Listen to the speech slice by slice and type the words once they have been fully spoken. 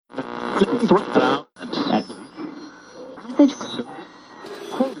Hello, this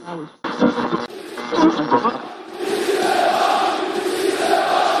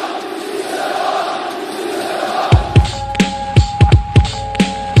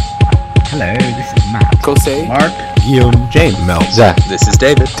is Matt. Kosei. Mark. Guillaume. James. Mel. Zach. This is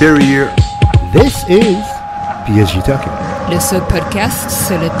David. Terry here. This is PSG Talking. Le seul podcast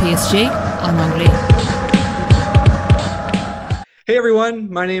sur le PSG en anglais. Hey everyone,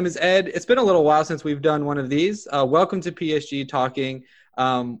 my name is Ed. It's been a little while since we've done one of these. Welcome to PSG Talking.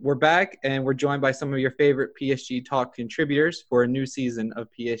 We're back and we're joined by some of your favorite PSG Talk contributors for a new season of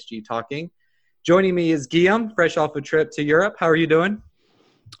PSG Talking. Joining me is Guillaume, fresh off a trip to Europe. How are you doing?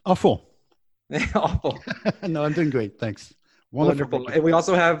 Awful. Awful. No, I'm doing great. Thanks. Wonderful. And we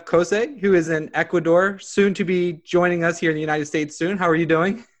also have Kosei, who is in Ecuador, soon to be joining us here in the United States soon. How are you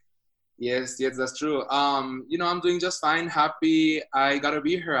doing? Yes, that's true. I'm doing just fine. Happy I got to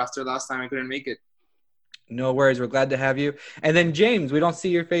be here after last time I couldn't make it. No worries. We're glad to have you. And then James, we don't see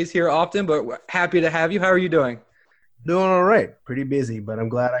your face here often, but we're happy to have you. How are you doing? Doing all right. Pretty busy, but I'm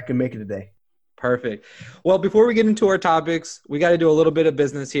glad I can make it today. Perfect. Well, before we get into our topics, we got to do a little bit of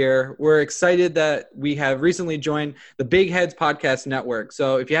business here. We're excited that we have recently joined the Big Heads Podcast Network.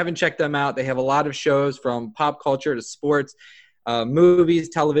 So if you haven't checked them out, they have a lot of shows from pop culture to sports, movies,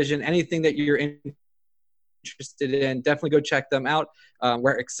 television, anything that you're interested in. Definitely go check them out.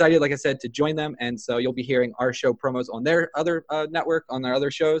 We're excited, like I said, to join them. And so you'll be hearing our show promos on their other network, on their other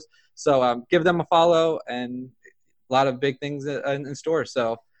shows. So give them a follow, and a lot of big things in store.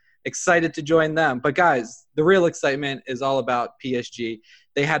 So excited to join them. But guys, the real excitement is all about PSG.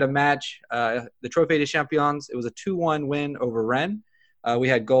 They had a match, the Trophée des Champions. It was a 2-1 win over Rennes. We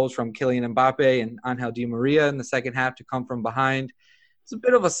had goals from Kylian Mbappe and Angel Di Maria in the second half to come from behind. It's a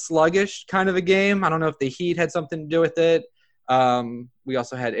bit of a sluggish kind of a game. I don't know if the heat had something to do with it. We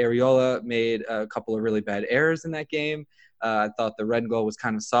also had Areola made a couple of really bad errors in that game. I thought the Rennes goal was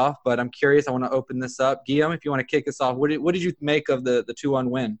kind of soft, but I'm curious. I want to open this up. Guillaume, if you want to kick us off, what did you make of the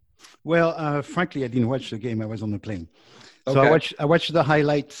 2-1 win? Well, frankly, I didn't watch the game. I was on the plane. So Okay. I watched the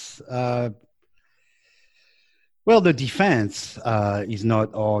highlights. Well, the defense is not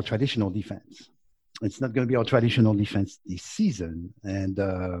our traditional defense. It's not going to be our traditional defense this season. And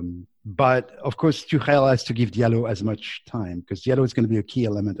but, of course, Tuchel has to give Diallo as much time because Diallo is going to be a key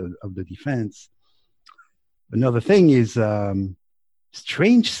element of the defense. Another thing is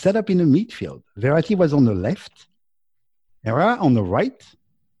strange setup in the midfield. Verratti was on the left. Herrera on the right.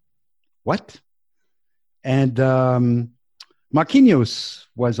 What? And Marquinhos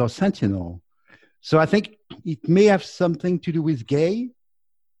was our sentinel. So I think it may have something to do with Gay.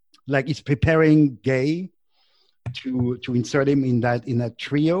 Like he's preparing Gay to insert him in that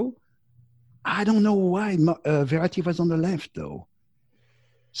trio. I don't know why Verratti was on the left, though.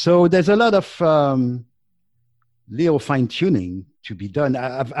 So there's a lot of little fine-tuning to be done.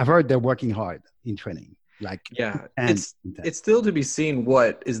 I've heard they're working hard in training. It's still to be seen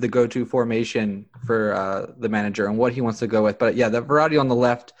what is the go-to formation for the manager and what he wants to go with. But yeah, the Verratti on the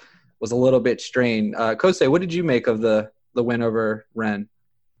left was a little bit strained. Kosei, what did you make of the win over Rennes?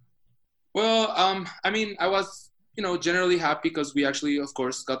 Well, I was, generally happy because we actually, of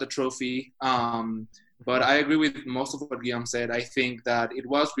course, got the trophy. But I agree with most of what Guillaume said. I think that it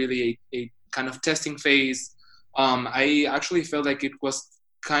was really a kind of testing phase. I actually felt like it was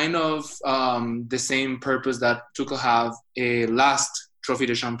kind of the same purpose that Tuchel have a last Trophée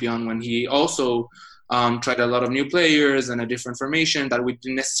des Champions when he also tried a lot of new players and a different formation that we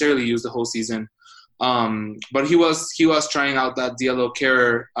didn't necessarily use the whole season. But he was trying out that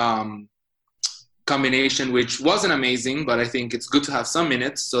Diallo-Kerrer combination, which wasn't amazing, but I think it's good to have some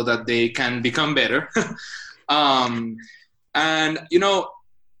minutes so that they can become better. And,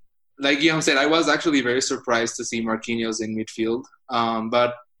 like Guillaume said, I was actually very surprised to see Marquinhos in midfield.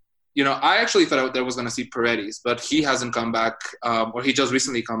 But, I actually thought there was going to see Paredes, but he hasn't come back, or he just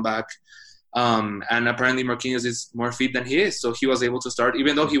recently come back. And apparently Marquinhos is more fit than he is. So he was able to start,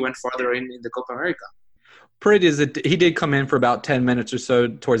 even though he went farther in the Copa America. Paredes, he did come in for about 10 minutes or so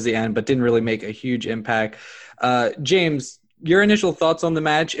towards the end, but didn't really make a huge impact. James, your initial thoughts on the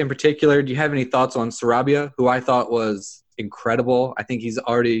match in particular, do you have any thoughts on Sarabia, who I thought was incredible? I think he's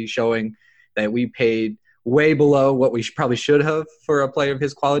already showing that we paid way below what we probably should have for a player of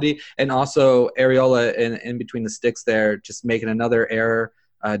his quality. And also Areola in between the sticks there, just making another error.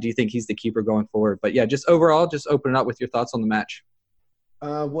 Do you think he's the keeper going forward? But yeah, just overall, just open it up with your thoughts on the match.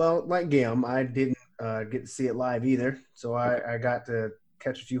 Well, like Guillaume, I didn't get to see it live either, so I got to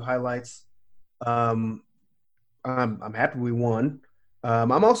catch a few highlights. I'm happy we won.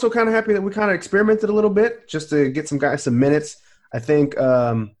 I'm also kind of happy that we kind of experimented a little bit just to get some guys some minutes. I think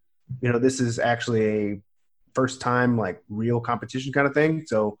this is actually a first time like real competition kind of thing.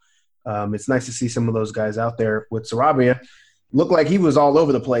 So it's nice to see some of those guys out there. With Sarabia, looked like he was all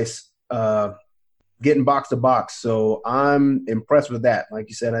over the place, getting box to box. So I'm impressed with that. Like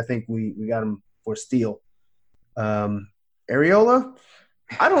you said, I think we got him for steal. Arriola,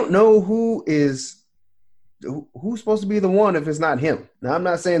 I don't know who's supposed to be the one if it's not him. Now, I'm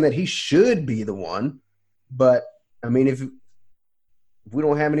not saying that he should be the one, but I mean, if we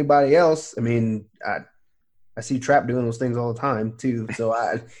don't have anybody else, I mean, I see Trapp doing those things all the time too. So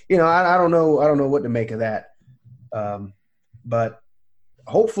I don't know what to make of that. But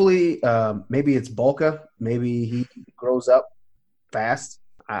hopefully, maybe it's Bulka. Maybe he grows up fast.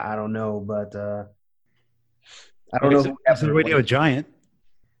 I don't know, but I don't know. He's already a giant.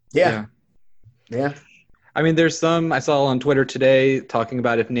 Yeah. I mean, there's some I saw on Twitter today talking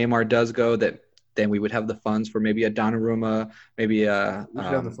about if Neymar does go, that then we would have the funds for maybe a Donnarumma, maybe a. We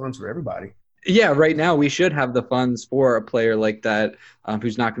should have the funds for everybody. Yeah, right now we should have the funds for a player like that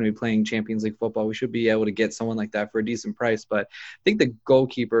who's not going to be playing Champions League football. We should be able to get someone like that for a decent price. But I think the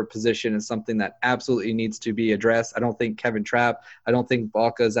goalkeeper position is something that absolutely needs to be addressed. I don't think Kevin Trapp, I don't think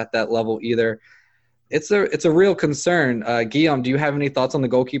Balka is at that level either. It's a real concern. Guillaume, do you have any thoughts on the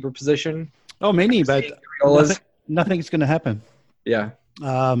goalkeeper position? Oh, many, but nothing's going to happen. Yeah.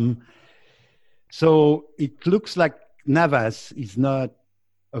 So it looks like Navas is not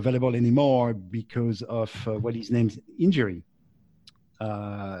available anymore because of what his name's injury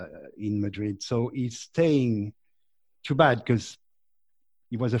in Madrid. So he's staying. Too bad, because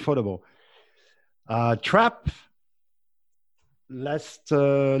he was affordable. Trapp,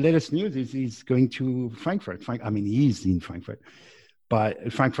 latest news is he's going to Frankfurt. He's in Frankfurt,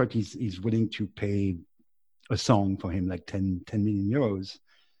 but Frankfurt is willing to pay a song for him, like 10 million euros,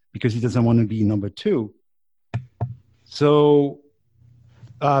 because he doesn't want to be number 2. So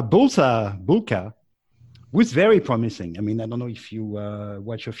Bulka was very promising. I mean, I don't know if you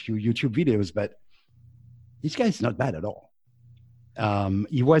watch a few YouTube videos, but this guy is not bad at all.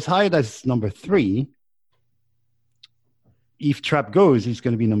 He was hired as number 3. If Trapp goes, he's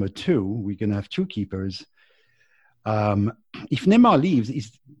going to be number 2. We're going to have 2 keepers. If Neymar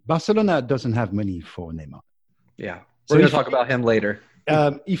leaves, Barcelona doesn't have money for Neymar. Yeah, we're going to talk about him later.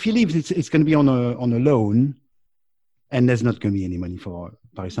 If he leaves, it's going to be on a loan, and there's not going to be any money for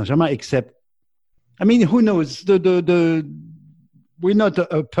Paris Saint-Germain, except, I mean, who knows? We're not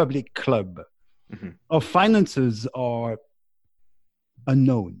a public club. Mm-hmm. Our finances are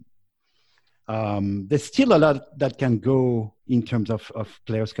unknown. There's still a lot that can go in terms of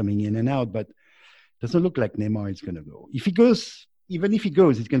players coming in and out, but it doesn't look like Neymar is going to go. If he goes, even if he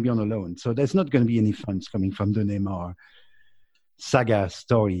goes, it's going to be on a loan. So there's not going to be any funds coming from the Neymar saga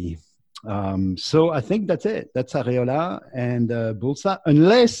story. So I think that's it. That's Areola and Bulsa,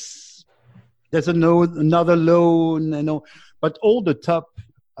 unless there's another loan. But all the top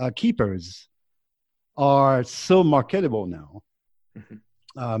keepers are so marketable now.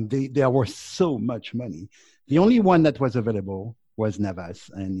 Mm-hmm. They are worth so much money. The only one that was available was Navas,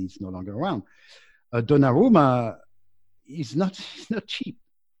 and he's no longer around. Donnarumma is not cheap.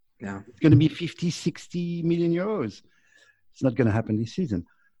 No. It's going to be 50, 60 million euros. It's not going to happen this season.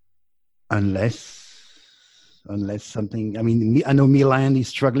 Unless something, I mean, I know Milan is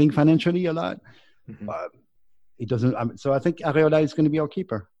struggling financially a lot, mm-hmm. but it doesn't. So I think Areola is going to be our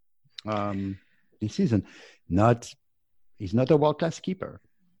keeper this season. He's not a world-class keeper.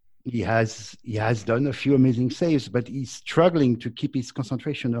 He has done a few amazing saves, but he's struggling to keep his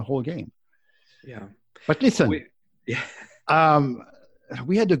concentration the whole game. Yeah. But listen,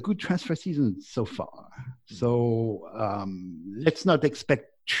 we had a good transfer season so far. So let's not expect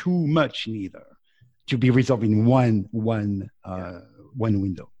too much neither to be resolved in one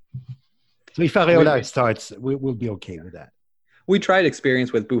window. So if Areola starts, we'll be okay with that. We tried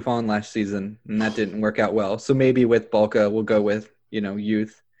experience with Buffon last season, and that didn't work out well. So maybe with Balka, we'll go with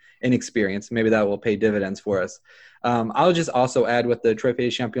youth and experience. Maybe that will pay dividends for us. I'll just also add with the Trophée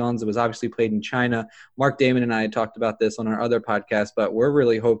des Champions, it was obviously played in China. Mark Damon and I had talked about this on our other podcast, but we're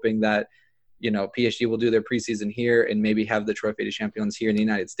really hoping that PSG will do their preseason here and maybe have the Trophée des Champions here in the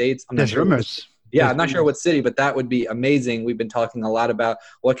United States. I'm not sure. Rumors. I'm not sure what city, but that would be amazing. We've been talking a lot about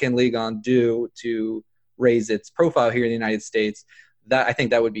what can Ligue 1 do to raise its profile here in the United States. I think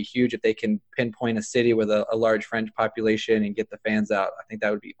that would be huge if they can pinpoint a city with a large French population and get the fans out. I think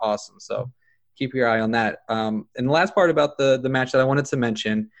that would be awesome. So keep your eye on that. And the last part about the match that I wanted to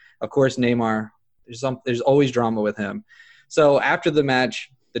mention, of course, Neymar, there's always drama with him. So after the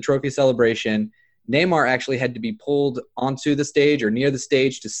match, the trophy celebration, Neymar actually had to be pulled onto the stage or near the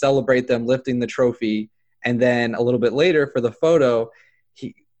stage to celebrate them lifting the trophy. And then a little bit later for the photo,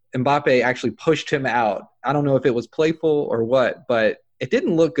 Mbappe actually pushed him out. I don't know if it was playful or what, but it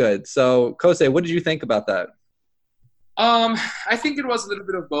didn't look good. So, Kosei, what did you think about that? I think it was a little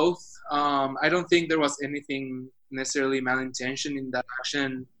bit of both. I don't think there was anything necessarily malintention in that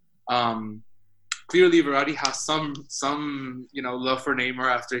action. Clearly, Verratti has some love for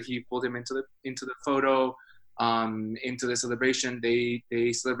Neymar after he pulled him into the photo, into the celebration.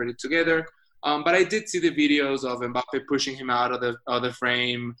 They celebrated together. But I did see the videos of Mbappe pushing him out of the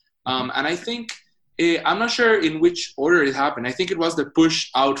frame, and I think I'm not sure in which order it happened. I think it was the push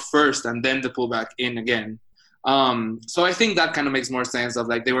out first and then the pull back in again. So I think that kind of makes more sense of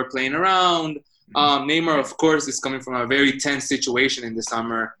like they were playing around. Neymar, of course, is coming from a very tense situation in the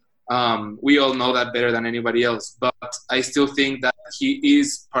summer. We all know that better than anybody else, but I still think that he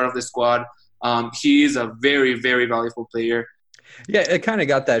is part of the squad. He is a very, very valuable player. Yeah, it kind of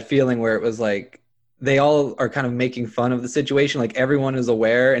got that feeling where it was like they all are kind of making fun of the situation. Like everyone is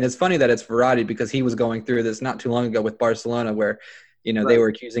aware. And it's funny that it's Verratti because he was going through this not too long ago with Barcelona where, right. They were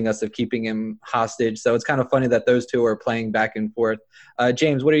accusing us of keeping him hostage. So it's kind of funny that those two are playing back and forth.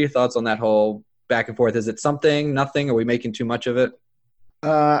 James, what are your thoughts on that whole back and forth? Is it something, nothing? Are we making too much of it?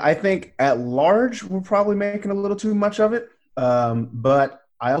 I think at large, we're probably making a little too much of it. But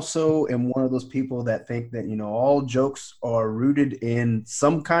I also am one of those people that think that, all jokes are rooted in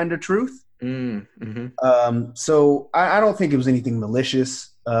some kind of truth. Mm-hmm. So I don't think it was anything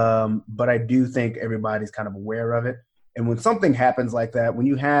malicious, but I do think everybody's kind of aware of it. And when something happens like that, when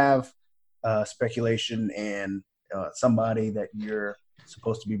you have speculation and somebody that you're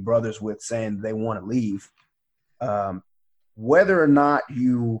supposed to be brothers with saying they want to leave, whether or not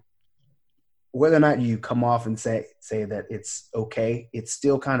you come off and say that it's okay, it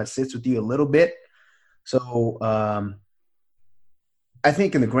still kind of sits with you a little bit. So I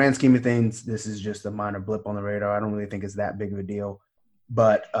think in the grand scheme of things, this is just a minor blip on the radar. I don't really think it's that big of a deal.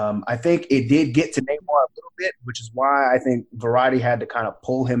 But I think it did get to Neymar a little bit, which is why I think Verratti had to kind of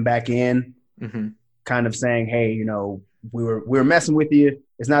pull him back in, kind of saying, hey, we were messing with you.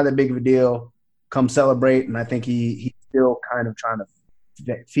 It's not that big of a deal. Come celebrate. And I think he's still kind of trying to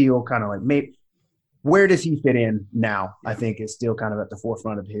feel kind of like maybe where does he fit in now? I think is still kind of at the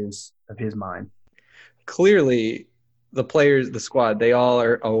forefront of his mind. Clearly, the players, the squad, they all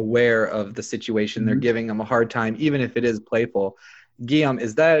are aware of the situation. They're giving him a hard time, even if it is playful. Guillaume,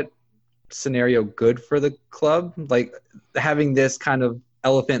 is that scenario good for the club? Like having this kind of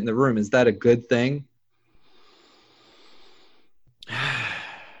elephant in the room, is that a good thing?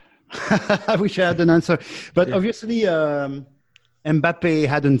 I wish I had an answer. But obviously, Mbappe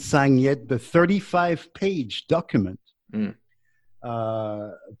hadn't signed yet the 35-page document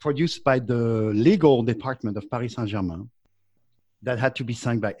produced by the legal department of Paris Saint-Germain that had to be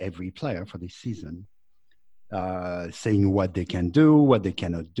signed by every player for this season, saying what they can do, what they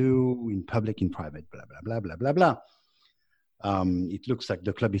cannot do in public, in private, blah, blah, blah, blah, blah, blah. It looks like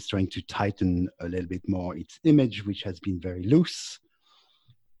the club is trying to tighten a little bit more its image, which has been very loose.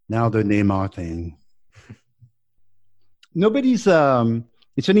 Now the Neymar thing. Nobody's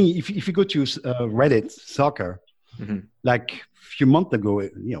it's funny if you go to Reddit soccer, like a few months ago,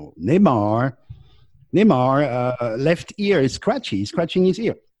 Neymar left ear is scratchy. He's scratching his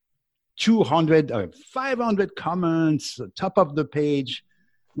ear. 200 500 comments, top of the page.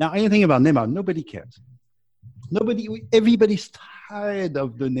 Now anything about Neymar, nobody cares. Everybody's tired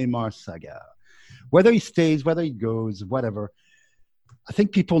of the Neymar saga. Whether he stays, whether he goes, whatever. I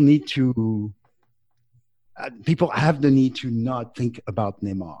think people have the need to not think about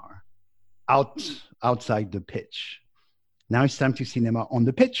Neymar outside the pitch. Now it's time to see Neymar on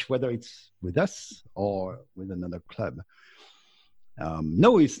the pitch, whether it's with us or with another club.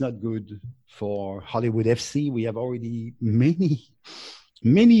 No, it's not good for Hollywood FC. We have already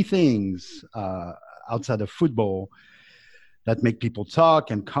many things outside of football that make people talk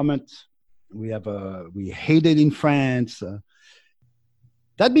and comment. We hate it in France.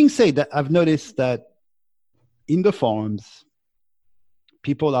 That being said, I've noticed that in the forums,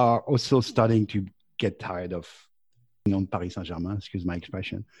 people are also starting to get tired of on Paris Saint-Germain, excuse my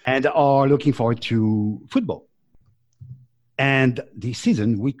expression, and are looking forward to football. And this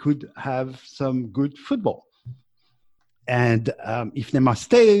season, we could have some good football. And if Neymar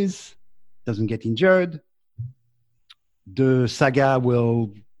stays, doesn't get injured, the saga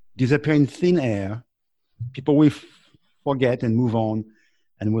will disappear in thin air. People will forget and move on,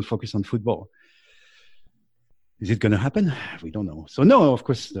 and we'll focus on football. Is it going to happen? We don't know. So no, of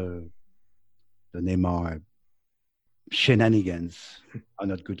course, the Neymar shenanigans are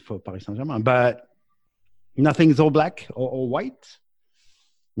not good for Paris Saint-Germain, but nothing is all black or white.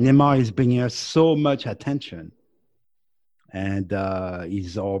 Neymar is bringing us so much attention. and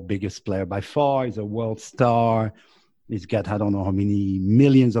he's our biggest player by far. He's a world star. He's got, I don't know how many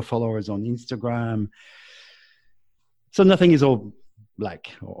millions of followers on Instagram. So nothing is all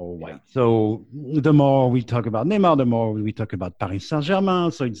black or white. So the more we talk about Neymar, the more we talk about Paris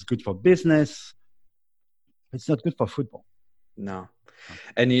Saint-Germain. So it's good for business. It's not good for football. No.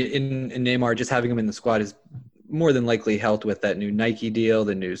 And in Neymar, just having him in the squad is more than likely helped with that new Nike deal,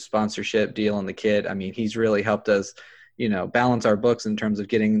 the new sponsorship deal on the kit. I mean, he's really helped us, balance our books in terms of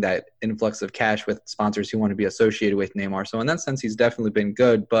getting that influx of cash with sponsors who want to be associated with Neymar. So in that sense, he's definitely been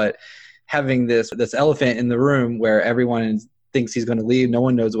good. But having this elephant in the room where everyone thinks he's going to leave, no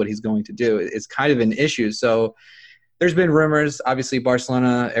one knows what he's going to do, is kind of an issue. So there's been rumors, obviously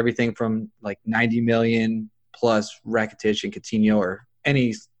Barcelona, everything from like 90 million plus Rakitic and Coutinho, or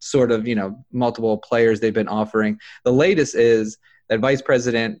any sort of, multiple players they've been offering. The latest is that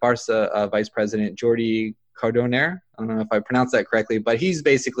Barca Vice President Jordi Cardoner, I don't know if I pronounced that correctly, but he's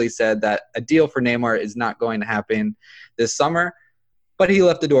basically said that a deal for Neymar is not going to happen this summer, but he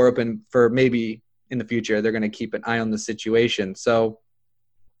left the door open for maybe in the future they're going to keep an eye on the situation. So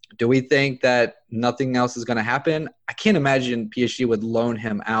do we think that nothing else is going to happen? I can't imagine PSG would loan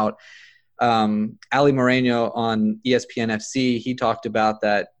him out. Ali Moreno on ESPN FC, he talked about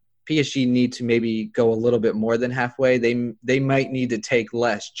that PSG need to maybe go a little bit more than halfway. They might need to take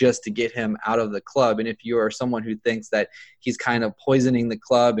less just to get him out of the club. And if you are someone who thinks that he's kind of poisoning the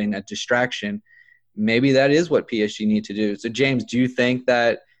club and a distraction, maybe that is what PSG need to do. So James, do you think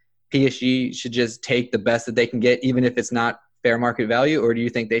that PSG should just take the best that they can get, even if it's not fair market value, or do you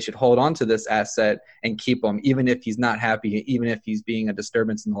think they should hold on to this asset and keep him, even if he's not happy, even if he's being a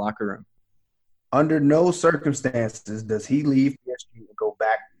disturbance in the locker room? Under no circumstances does he leave PSG and go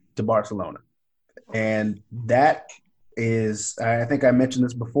back to Barcelona. And that is, I think I mentioned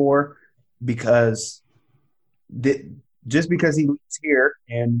this before, because just because he leaves here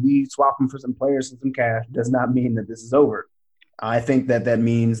and we swap him for some players and some cash does not mean that this is over. I think that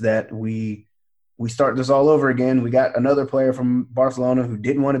means that we start this all over again. We got another player from Barcelona who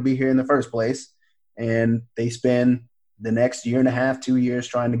didn't want to be here in the first place, and they spend the next year and a half, 2 years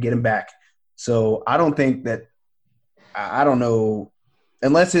trying to get him back. So I don't think that – I don't know –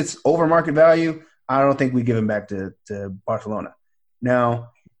 unless it's over market value, I don't think we give him back to Barcelona.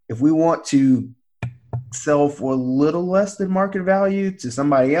 Now, if we want to sell for a little less than market value to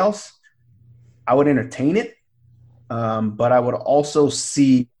somebody else, I would entertain it. But I would also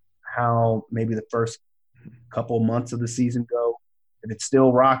see how maybe the first couple months of the season go. If it's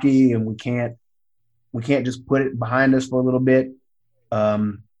still rocky and we can't just put it behind us for a little bit,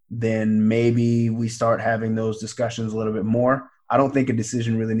 then maybe we start having those discussions a little bit more. I don't think a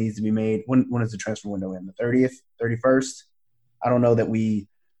decision really needs to be made. When is the transfer window in? The 30th, 31st? I don't know that we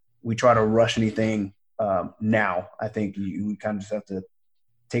try to rush anything now. I think we kind of just have to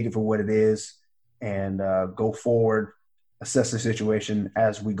take it for what it is and go forward, assess the situation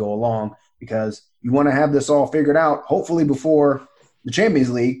as we go along, because you want to have this all figured out, hopefully before the Champions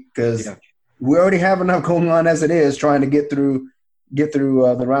League, because we already have enough going on as it is, trying to get through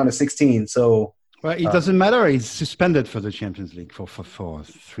the round of 16. So, well, it doesn't matter. He's suspended for the Champions League for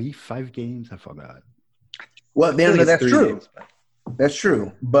 5 games. I forgot. Well, that's true. Games. That's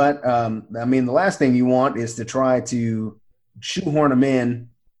true. But I mean, the last thing you want is to try to shoehorn him in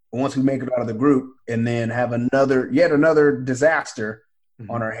once we make it out of the group, and then have yet another disaster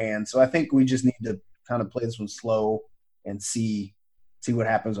on our hands. So I think we just need to kind of play this one slow and see what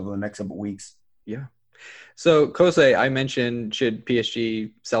happens over the next couple of weeks. Yeah. So Kosei, I mentioned, should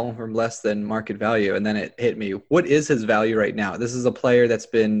PSG sell him for less than market value? And then it hit me. What is his value right now? This is a player that's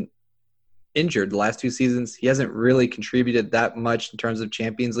been injured the last 2 seasons. He hasn't really contributed that much in terms of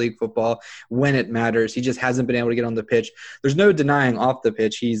Champions League football when it matters. He just hasn't been able to get on the pitch. There's no denying off the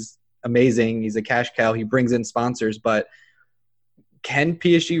pitch he's amazing. He's a cash cow. He brings in sponsors, but can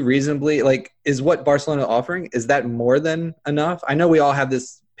PSG reasonably, is what Barcelona offering, is that more than enough? I know we all have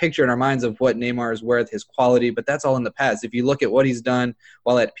this picture in our minds of what Neymar is worth, his quality, but that's all in the past. If you look at what he's done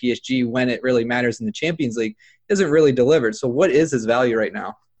while at PSG, when it really matters in the Champions League, he hasn't really delivered. So what is his value right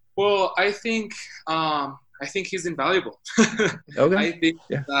now? Well, I think he's invaluable. Okay. I think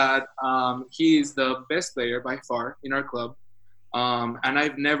that he is the best player by far in our club. And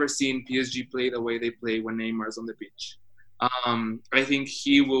I've never seen PSG play the way they play when Neymar is on the pitch. I think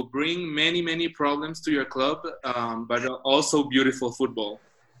he will bring many, many problems to your club, but also beautiful football.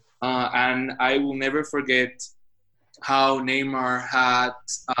 And I will never forget how Neymar had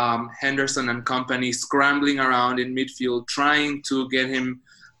Henderson and company scrambling around in midfield, trying to get him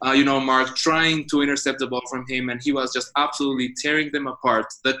marked, trying to intercept the ball from him, and he was just absolutely tearing them apart.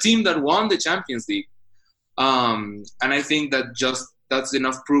 The team that won the Champions League And I think that that's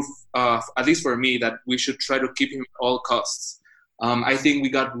enough proof, at least for me, that we should try to keep him at all costs. I think we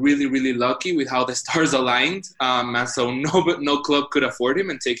got really, really lucky with how the stars aligned, and so no club could afford him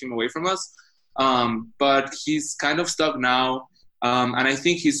and take him away from us. But he's kind of stuck now, and I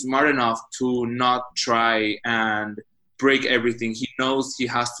think he's smart enough to not try and break everything. He knows he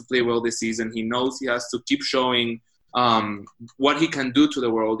has to play well this season. He knows he has to keep showing what he can do to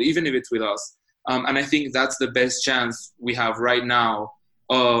the world, even if it's with us. And I think that's the best chance we have right now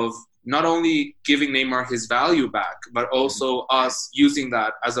of not only giving Neymar his value back, but also us using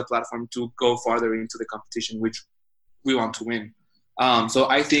that as a platform to go farther into the competition, which we want to win. So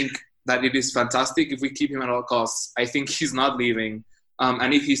I think that it is fantastic if we keep him at all costs. I think he's not leaving.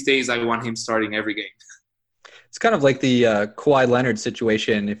 And if he stays, I want him starting every game. It's kind of like the Kawhi Leonard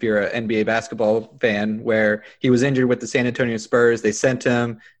situation, if you're an NBA basketball fan, where he was injured with the San Antonio Spurs. They sent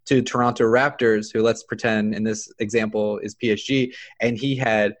him to Toronto Raptors, who, let's pretend in this example, is PSG, and he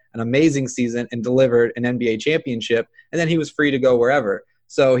had an amazing season and delivered an NBA championship, and then he was free to go wherever.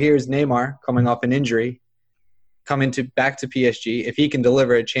 So here's Neymar coming off an injury, coming back to PSG. If he can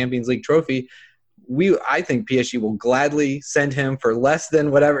deliver a Champions League trophy, I think PSG will gladly send him for less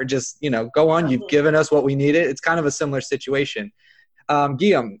than whatever. Just, go on. You've given us what we needed. It's kind of a similar situation.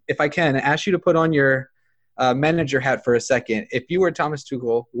 Guillaume, if I can ask you to put on your manager hat for a second. If you were Thomas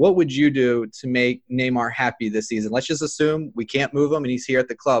Tuchel, what would you do to make Neymar happy this season? Let's just assume we can't move him and he's here at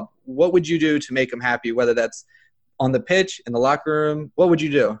the club. What would you do to make him happy, whether that's on the pitch, in the locker room? What would you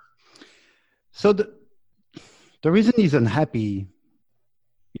do? So the reason he's unhappy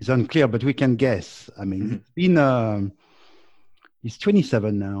is unclear, but we can guess. I mean, it's been he's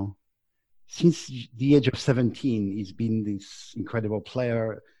 27 now. Since the age of 17, he's been this incredible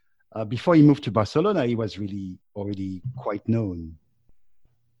player. Before he moved to Barcelona, he was really already quite known.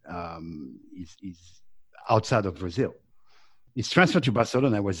 He's outside of Brazil. His transfer to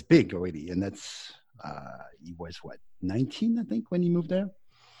Barcelona was big already, and that's he was 19, I think, when he moved there.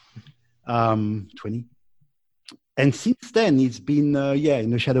 20. And since then, he's been,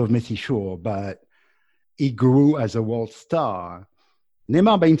 in the shadow of Messi, sure, but he grew as a world star.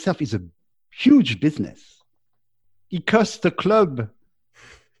 Neymar by himself is a huge business. He costs the club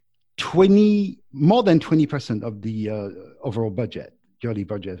more than 20% of the overall yearly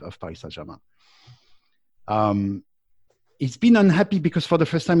budget of Paris Saint-Germain. He's been unhappy because for the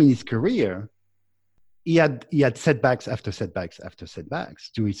first time in his career, he had setbacks after setbacks after setbacks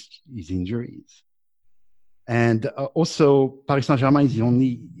to his injuries. And also, Paris Saint-Germain is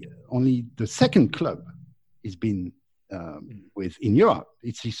only the second club he's been with in Europe.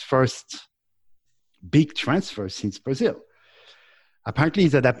 It's his first big transfer since Brazil. Apparently,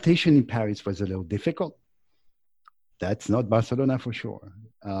 his adaptation in Paris was a little difficult. That's not Barcelona for sure.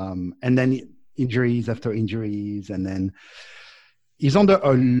 And then injuries after injuries. And then he's under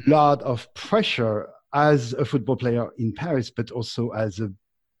a lot of pressure as a football player in Paris, but also as a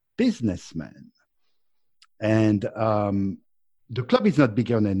businessman. And the club is not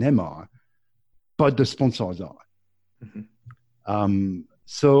bigger than Neymar, but the sponsors are. Mm-hmm.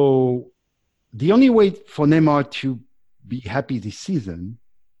 So the only way for Neymar to be happy this season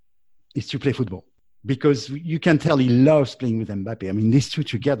is to play football, because you can tell he loves playing with Mbappe. I mean, these two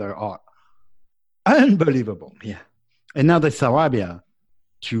together are unbelievable. Yeah. And now there's Sarabia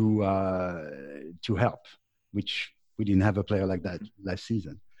to help, which we didn't have a player like that last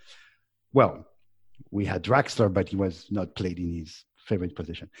season. Well, we had Draxler, but he was not played in his favorite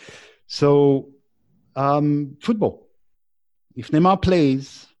position. So, football. If Neymar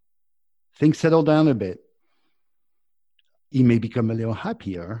plays, things settle down a bit, he may become a little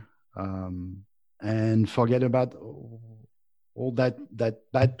happier and forget about all that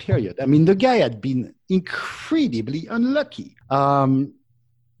bad period. I mean, the guy had been incredibly unlucky.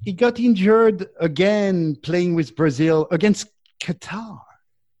 He got injured again playing with Brazil against Qatar.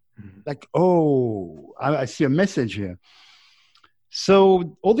 Like, I see a message here.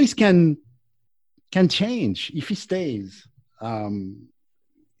 So all this can change if he stays.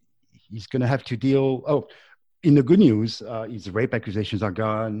 He's going to have to deal. In the good news, his rape accusations are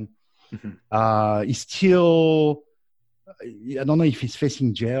gone. Mm-hmm. He's still, I don't know if he's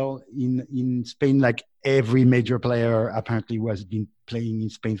facing jail in Spain, like every major player apparently who has been playing in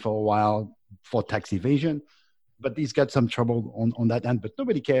Spain for a while for tax evasion. But he's got some trouble on that end, but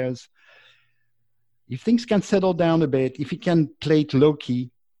nobody cares. If things can settle down a bit, if he can play it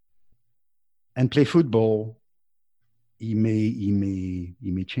low-key and play football, he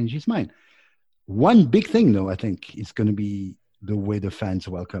may change his mind. One big thing, though, I think, is going to be the way the fans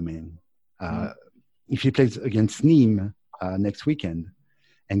welcome him. If he plays against Nîmes next weekend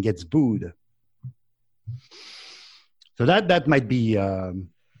and gets booed, So that might be.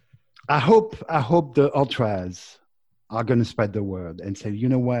 I hope the ultras are going to spread the word and say, you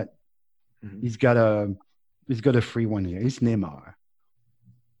know what, he's got a free one here. It's Neymar.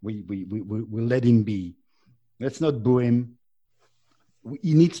 We'll let him be. Let's not boo him.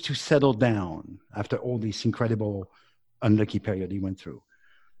 He needs to settle down after all this incredible unlucky period he went through.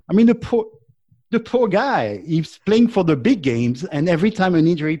 I mean, the poor guy, he's playing for the big games, and every time an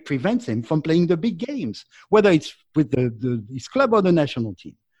injury prevents him from playing the big games, whether it's with his club or the national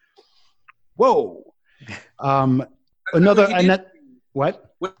team. Whoa. What?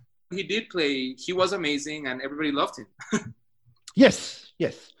 When he did play, he was amazing, and everybody loved him. Yes.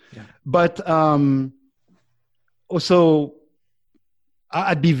 Yeah. But also,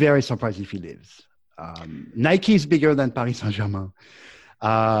 I'd be very surprised if he leaves. Nike is bigger than Paris Saint-Germain.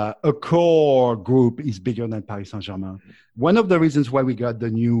 A core group is bigger than Paris Saint-Germain. One of the reasons why we got the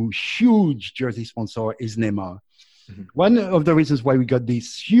new huge jersey sponsor is Neymar. One of the reasons why we got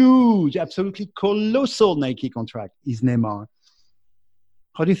this huge, absolutely colossal Nike contract is Neymar.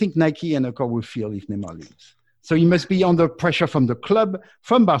 How do you think Nike and Accor will feel if Neymar leaves? So he must be under pressure from the club,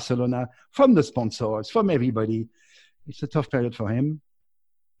 from Barcelona, from the sponsors, from everybody. It's a tough period for him.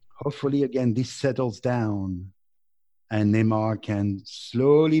 Hopefully, again, this settles down and Neymar can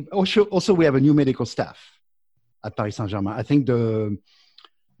slowly... Also, we have a new medical staff at Paris Saint-Germain. I think that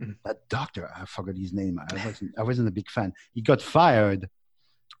doctor, I forgot his name. I wasn't a big fan. He got fired,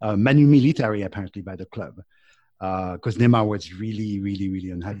 Manu Militari, apparently, by the club because Neymar was really, really, really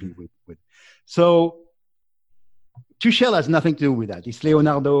unhappy with. So Tuchel has nothing to do with that. It's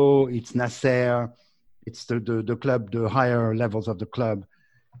Leonardo, it's Nasser, it's the club, the higher levels of the club.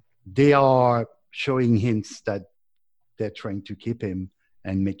 They are showing hints that they're trying to keep him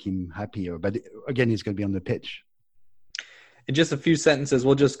and make him happier. But again, he's going to be on the pitch. In just a few sentences,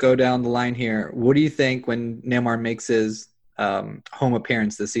 we'll just go down the line here. What do you think when Neymar makes his home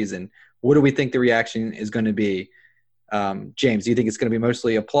appearance this season? What do we think the reaction is going to be? James, do you think it's going to be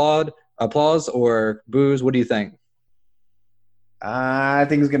mostly applause or boos? What do you think? I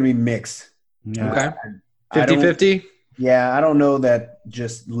think it's going to be mixed. Okay. 50-50? Yeah, I don't know that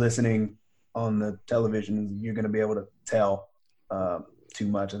just listening on the television, you're going to be able to tell too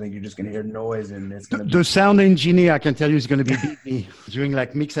much. I think you're just going to hear noise, and it's going to be... The sound engineer, I can tell you, is going to be busy doing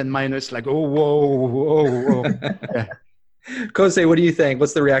like mix and minus, like, oh, whoa. Yeah. Kosei, what do you think?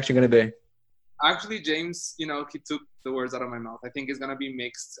 What's the reaction going to be? Actually, James, he took the words out of my mouth. I think it's going to be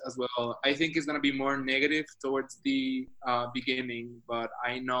mixed as well. I think it's going to be more negative towards the beginning, but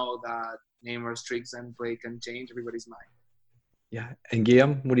I know that Neymar's streaks and play can change everybody's mind. Yeah. And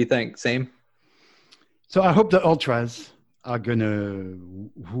Guillaume, what do you think? Same? So I hope the ultras are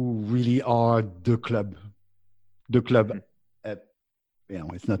who really are the club. The club,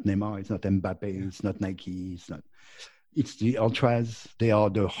 it's not Neymar, it's not Mbappe, it's not Nike, it's the ultras. They are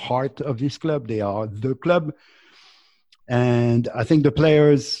the heart of this club. They are the club. And I think the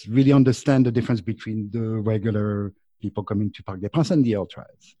players really understand the difference between the regular people coming to Parc des Princes and the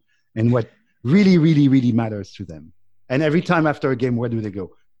ultras and what really, really, really matters to them. And every time after a game, where do they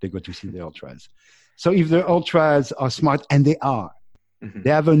go? They go to see the ultras. So if the ultras are smart, and they are,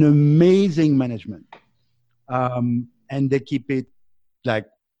 they have an amazing management, and they keep it like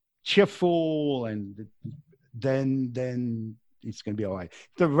cheerful, and then it's going to be all right.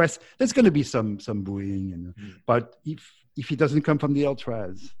 The rest, there's going to be some booing, but if it doesn't come from the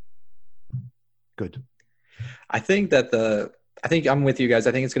ultras, good. I think I'm with you guys.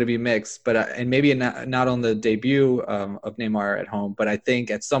 I think it's going to be mixed, but and maybe not on the debut of Neymar at home, but I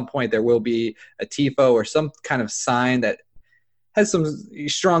think at some point there will be a tifo or some kind of sign that has some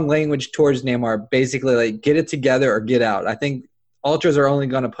strong language towards Neymar, basically like get it together or get out. I think ultras are only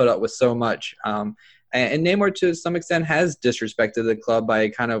going to put up with so much. And Neymar, to some extent, has disrespected the club by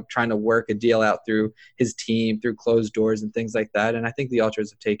kind of trying to work a deal out through his team, through closed doors and things like that. And I think the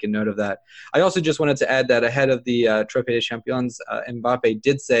ultras have taken note of that. I also just wanted to add that ahead of the Trophée des Champions, Mbappe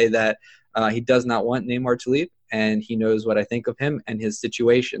did say that he does not want Neymar to leave, and he knows what I think of him and his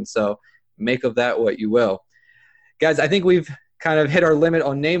situation. So make of that what you will. Guys, I think we've kind of hit our limit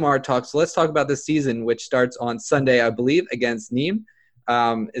on Neymar talk. So let's talk about this season, which starts on Sunday, I believe, against Nîmes.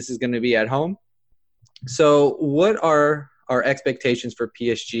 This is going to be at home. So what are our expectations for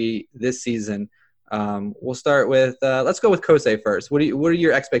PSG this season? We'll start with let's go with Kosei first. What are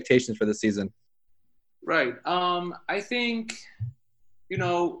your expectations for the season? Right. I think,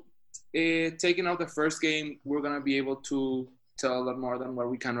 taking out the first game, we're going to be able to tell a lot more than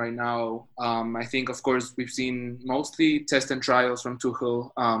what we can right now. I think, of course, we've seen mostly test and trials from Tuchel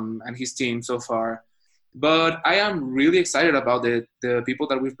and his team so far. But I am really excited about the people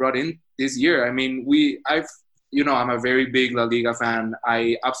that we've brought in this year. I mean, I'm a very big La Liga fan.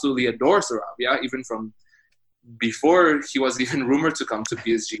 I absolutely adore Sarabia, even from before he was even rumored to come to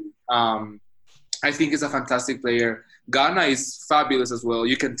PSG. I think he's a fantastic player. Ghana is fabulous as well.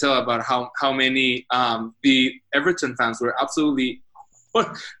 You can tell about how many the Everton fans were absolutely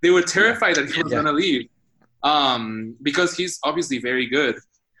they were terrified that he was going to leave because he's obviously very good.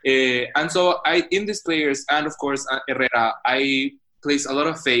 And so in these players, and of course Herrera, I place a lot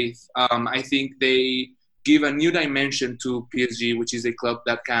of faith. I think they give a new dimension to PSG, which is a club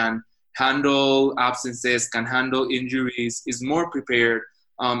that can handle absences, can handle injuries, is more prepared.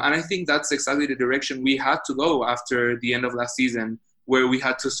 And I think that's exactly the direction we had to go after the end of last season, where we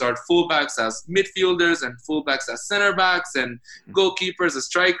had to start fullbacks as midfielders and fullbacks as center backs and goalkeepers as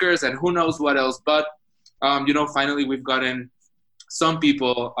strikers and who knows what else. But, finally we've gotten some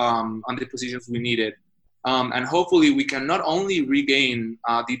people on the positions we needed. And hopefully we can not only regain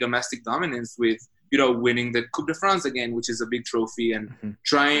the domestic dominance with, winning the Coupe de France again, which is a big trophy, and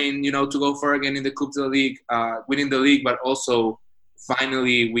trying, to go far again in the Coupe de la Ligue, winning the league, but also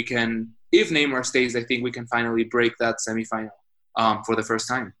finally we can, if Neymar stays, I think we can finally break that semifinal for the first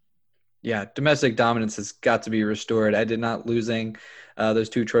time. Yeah, domestic dominance has got to be restored. I did not losing those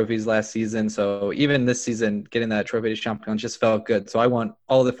 2 trophies last season. So even this season, getting that Trophée des Champions just felt good. So I want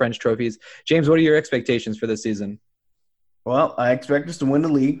all the French trophies. James, what are your expectations for this season? Well, I expect us to win the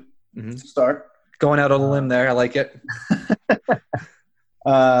league to start. Going out on a limb there. I like it.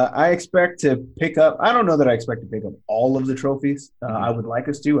 I expect to pick up – I don't know that I expect to pick up all of the trophies. I would like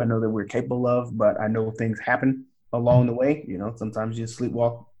us to. I know that we're capable of, but I know things happen along the way. Sometimes you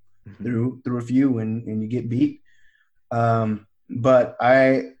sleepwalk through a few and you get beat. But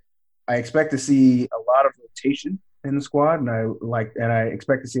I expect to see a lot of rotation in the squad, and I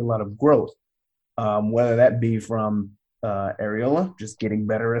expect to see a lot of growth, whether that be from Areola just getting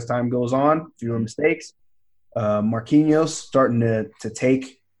better as time goes on, fewer mistakes. Marquinhos starting to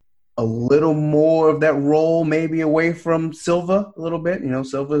take a little more of that role, maybe away from Silva a little bit.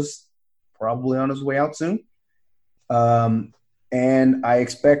 Silva's probably on his way out soon. And I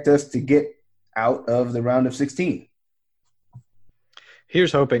expect us to get out of the round of 16.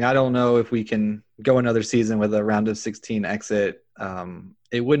 Here's hoping. I don't know if we can go another season with a round of 16 exit.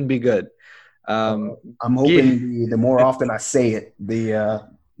 It wouldn't be good. I'm hoping the more often I say it,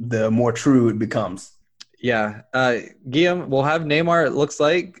 the more true it becomes. Yeah. Guillaume, we'll have Neymar, it looks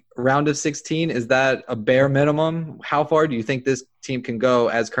like, round of 16. Is that a bare minimum? How far do you think this team can go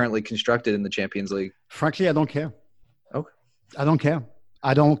as currently constructed in the Champions League? Frankly, I don't care. Okay. I don't care.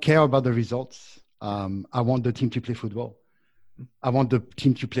 I don't care about the results. I want the team to play football. I want the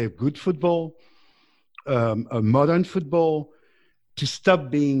team to play good football, a modern football, to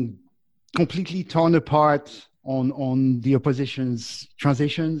stop being completely torn apart on the opposition's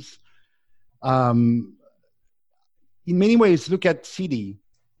transitions. In many ways, look at City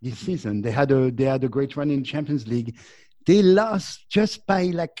this season. They had a great run in Champions League. They lost just by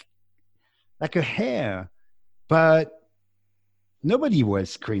like a hair, but nobody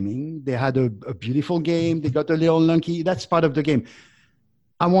was screaming. They had a beautiful game. They got a little lucky. That's part of the game.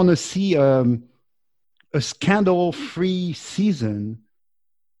 I want to see a scandal-free season.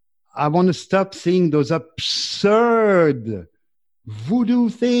 I want to stop seeing those absurd voodoo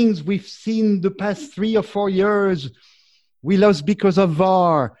things we've seen the past 3 or 4 years. We lost because of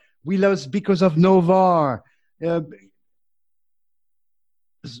VAR. We lost because of no VAR.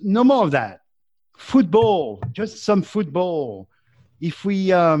 No more of that. Football, just some football. If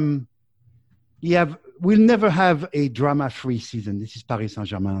we'll never have a drama-free season. This is Paris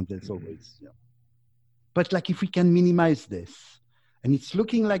Saint-Germain, as always. Yeah. But if we can minimize this, and it's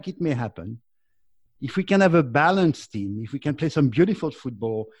looking like it may happen, if we can have a balanced team, if we can play some beautiful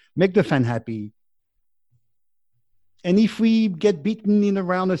football, make the fan happy, and if we get beaten in a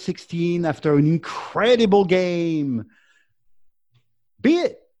round of 16 after an incredible game, be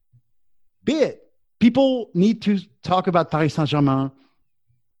it. People need to talk about Paris Saint-Germain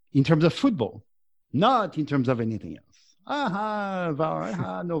in terms of football, not in terms of anything else.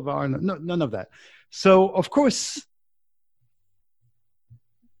 VAR, no VAR, no, none of that. So, of course,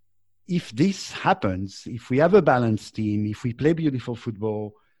 if this happens, if we have a balanced team, if we play beautiful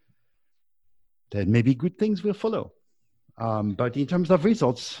football, then maybe good things will follow. But in terms of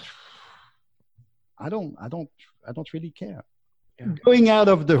results, I don't really care. Yeah. Going out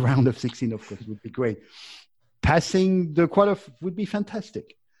of the round of 16, of course, would be great. Passing the quarter would be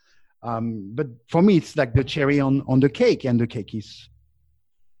fantastic. But for me, it's like the cherry on the cake, and the cake is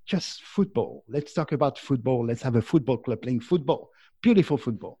just football. Let's talk about football. Let's have a football club playing football, beautiful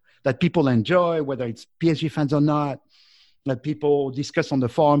football. that people enjoy, whether it's PSG fans or not, that people discuss on the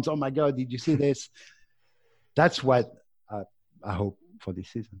forums. Oh my God, did you see this? That's what I hope for this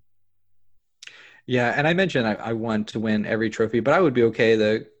season. Yeah, and I mentioned I want to win every trophy, but I would be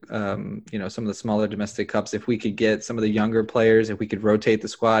okay some of the smaller domestic cups if we could get some of the younger players, if we could rotate the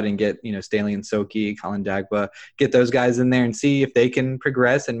squad and get Stanley Nsoki, Colin Dagba, get those guys in there and see if they can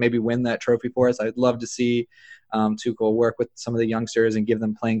progress and maybe win that trophy for us. I'd love to see Tuchel work with some of the youngsters and give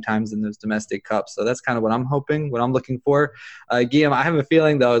them playing times in those domestic cups. So that's kind of what I'm hoping, what I'm looking for. Guillaume, I have a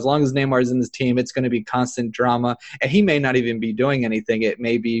feeling, though, as long as Neymar is in this team, it's going to be constant drama. And he may not even be doing anything. It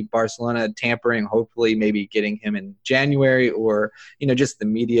may be Barcelona tampering, hopefully maybe getting him in January, or, just the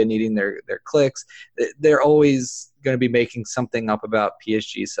media needing their clicks. They're always going to be making something up about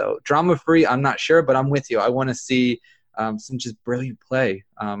PSG. So drama-free, I'm not sure, but I'm with you. I want to see some just brilliant play.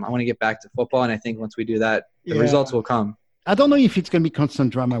 I want to get back to football, and I think once we do that, the results will come. I don't know if it's going to be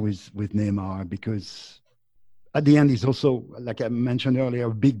constant drama with Neymar, because at the end, he's also, like I mentioned earlier,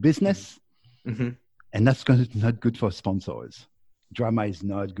 a big business, and that's not good for sponsors. Drama is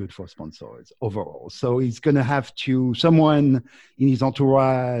not good for sponsors overall. So he's going to have to, someone in his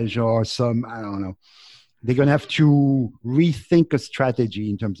entourage or I don't know, they're going to have to rethink a strategy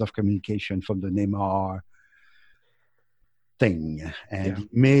in terms of communication from the Neymar thing, and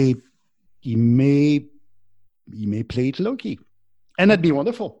he may play it low key, and that'd be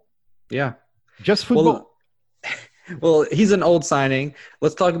wonderful. Yeah, just football. Well, he's an old signing.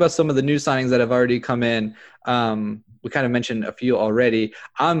 Let's talk about some of the new signings that have already come in. We kind of mentioned a few already.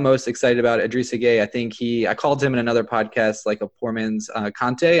 I'm most excited about Idrissa Gueye. I think I called him in another podcast like a poor man's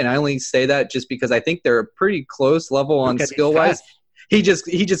Conte, and I only say that just because I think they're a pretty close level on skill-wise. He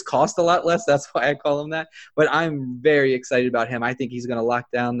just cost a lot less. That's why I call him that. But I'm very excited about him. I think he's going to lock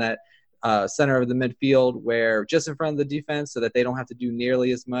down that center of the midfield, where just in front of the defense, so that they don't have to do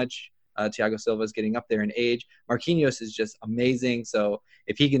nearly as much. Thiago Silva is getting up there in age. Marquinhos is just amazing. So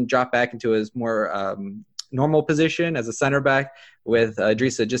if he can drop back into his more normal position as a center back with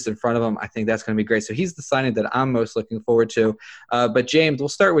Idrissa just in front of him, I think that's going to be great. So he's the signing that I'm most looking forward to. But James, we'll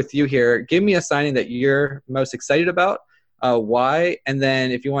start with you here. Give me a signing that you're most excited about. Why? And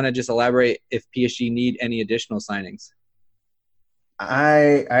then if you want to just elaborate if PSG need any additional signings.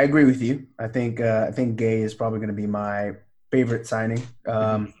 I agree with you. I think Gueye is probably going to be my favorite signing.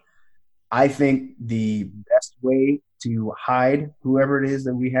 I think the best way to hide whoever it is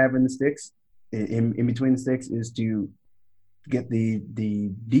that we have in the sticks, in between the sticks, is to get the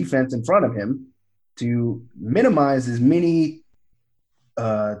defense in front of him to minimize as many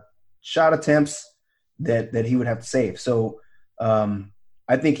shot attempts that he would have to save. So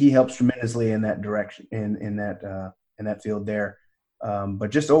I think he helps tremendously in that direction, in that field there. But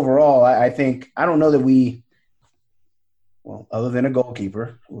just overall, I don't know that we, well, other than a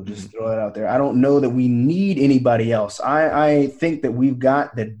goalkeeper, we'll just throw it out there, I don't know that we need anybody else. I think that we've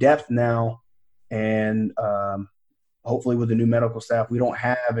got the depth now, and hopefully with the new medical staff, we don't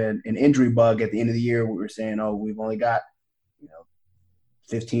have an injury bug at the end of the year where we're saying, oh, we've only got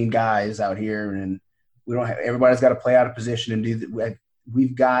 15 guys out here, and we don't have, everybody's got to play out of position and do that.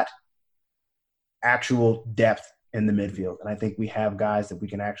 We've got actual depth in the midfield, and I think we have guys that we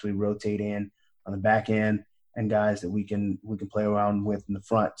can actually rotate in on the back end, and guys that we can play around with in the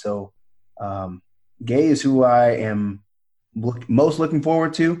front. So Gueye is who I am most looking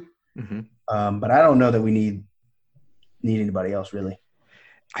forward to, but I don't know that we need anybody else really.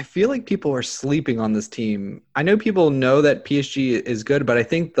 I feel like people are sleeping on this team. I know people know that PSG is good, but I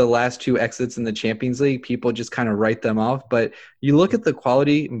think the last two exits in the Champions League, people just kind of write them off. But you look at the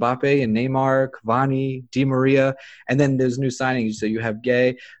quality, Mbappe and Neymar, Cavani, Di Maria, and then there's new signings. So you have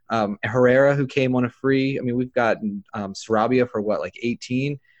Gueye, Herrera, who came on a free. I mean, we've got Sarabia for like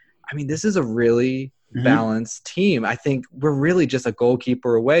 18. I mean, this is a really balanced team. I think we're really just a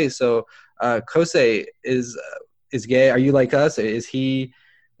goalkeeper away. So Kosei, is Gueye, are you like us? Is he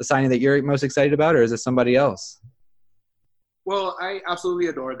the signing that you're most excited about, or is it somebody else? Well, I absolutely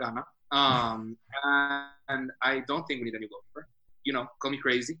adore Ghana. And I don't think we need any goalkeeper. Call me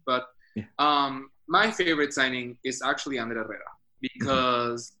crazy, but my favorite signing is actually Ander Herrera,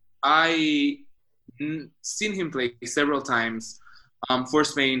 because I seen him play several times for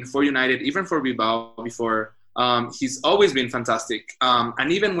Spain, for United, even for Bilbao before. He's always been fantastic.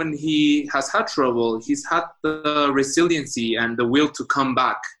 And even when he has had trouble, he's had the resiliency and the will to come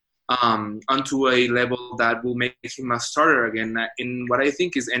back onto a level that will make him a starter again in what I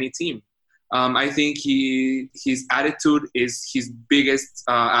think is any team. I think his attitude is his biggest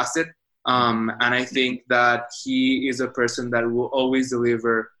asset. And I think that he is a person that will always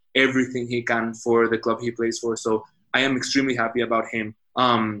deliver everything he can for the club he plays for. So I am extremely happy about him.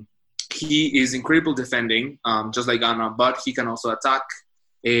 he is incredible defending, just like Ghana, but he can also attack.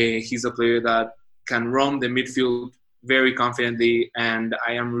 He's a player that can roam the midfield very confidently, and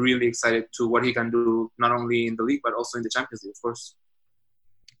I am really excited to what he can do, not only in the league, but also in the Champions League, of course.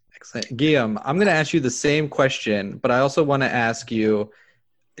 Excellent. Guillaume, I'm going to ask you the same question, but I also want to ask you,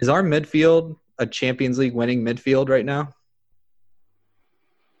 is our midfield a Champions League winning midfield right now?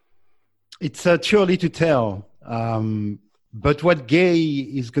 It's too early to tell. But what Gay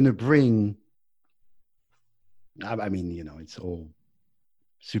is going to bring, I mean, it's all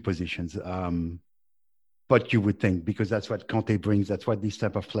suppositions. But you would think, because that's what Conte brings, that's what this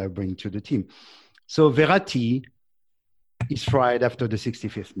type of player brings to the team. So Verratti is fried after the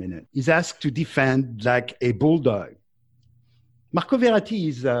 65th minute. He's asked to defend like a bulldog. Marco Verratti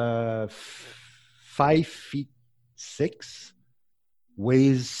is 5'6",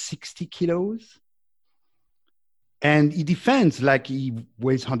 weighs 60 kilos. And he defends like he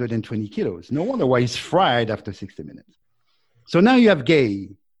weighs 120 kilos. No wonder why he's fried after 60 minutes. So now you have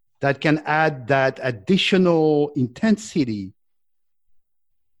Gay that can add that additional intensity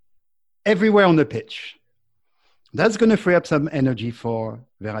everywhere on the pitch. That's going to free up some energy for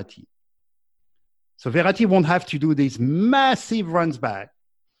Verratti. So Verratti won't have to do these massive runs back.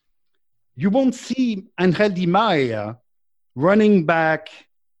 You won't see Angel Di Maria running back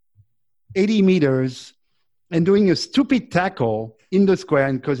 80 meters and doing a stupid tackle in the square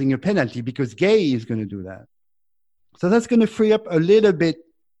and causing a penalty, because Gay is going to do that. So that's going to free up a little bit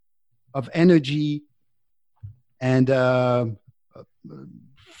of energy and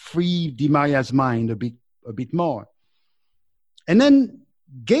free Di Maria's mind a bit more. And then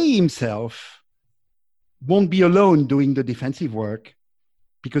Gay himself won't be alone doing the defensive work,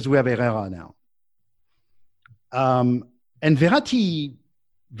 because we have Herrera now. And Verratti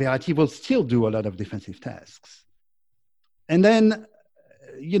will still do a lot of defensive tasks. And then,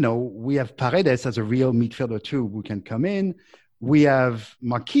 we have Paredes as a real midfielder too, who can come in. We have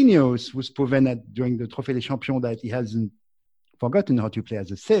Marquinhos, who's proven that during the Trophée des Champions that he hasn't forgotten how to play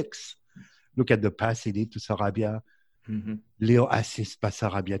as a 6. Look at the pass he did to Sarabia. Mm-hmm. Leo assist by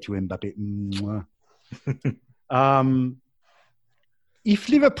Sarabia to Mbappe. If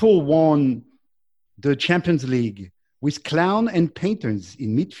Liverpool won the Champions League with Clown and Painters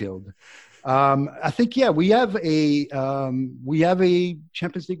in midfield, I think we have a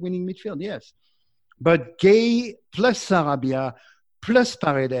Champions League winning midfield. Yes, but Gay plus Sarabia plus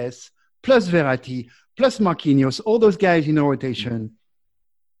Paredes plus Verratti plus Marquinhos, all those guys in a rotation.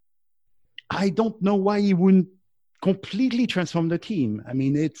 I don't know why he wouldn't completely transform the team. I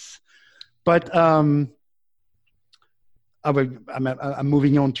mean, but I'm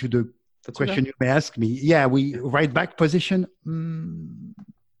moving on to the question you may ask me. Yeah, we right back position.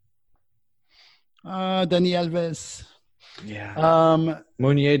 Dani Alves. Yeah.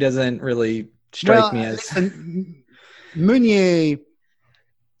 Meunier doesn't really strike me as. Meunier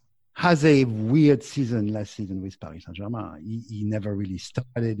has a weird season last season with Paris Saint-Germain. He never really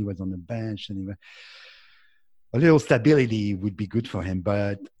started. He was on the bench, and a little stability would be good for him.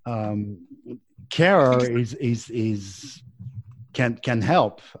 But Kehrer can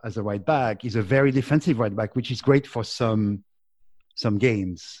help as a right back. He's a very defensive right back, which is great for some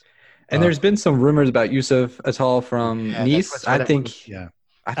games. And there's been some rumors about Youssef Attal from Nice. I think he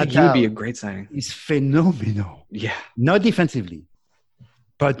would be a great signing. He's phenomenal. Yeah. Not defensively,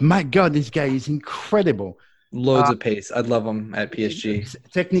 but my God, this guy is incredible. Loads of pace. I'd love him at PSG.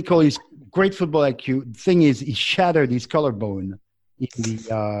 Technical, he's great football IQ. The thing is, he shattered his collarbone in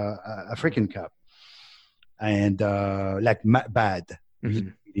the African Cup. And bad,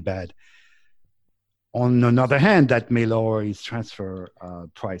 really bad. On another hand, that may lower his transfer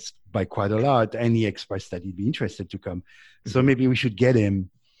price by quite a lot, and he expressed that he'd be interested to come. So maybe we should get him,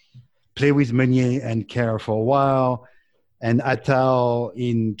 play with Meunier and Kehrer for a while, and Attal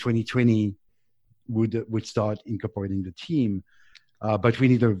in 2020 would start incorporating the team. But we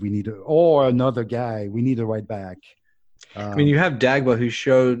need another guy. We need a right back. You have Dagba, who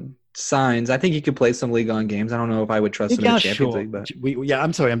showed signs. I think he could play some Ligue 1 games. I don't know if I would trust him in the Champions League. But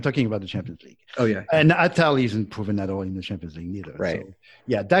I'm sorry. I'm talking about the Champions League. Oh, yeah. And Attal isn't proven at all in the Champions League neither. Right.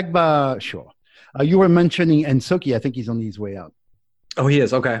 So, Dagba, sure. You were mentioning Nsoki. I think he's on his way out. Oh, he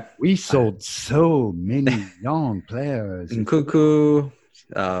is? Okay. We sold so many young players. Nkunku.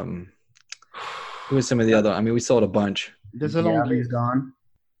 Who was some of the other? I mean, we sold a bunch. There's a long list gone.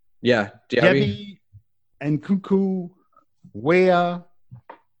 Yeah. Diaby, Nkunku, Weah.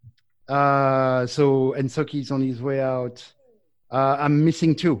 So Nsoki's on his way out. I'm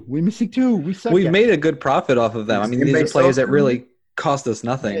missing 2. We're missing 2. We've made a good profit off of them. I mean, these are players that really cost us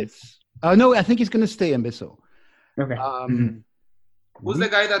nothing. Yes. No, I think he's going to stay Mbesso. Okay. Who's the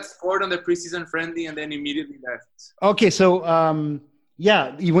guy that scored on the preseason friendly and then immediately left? Okay, so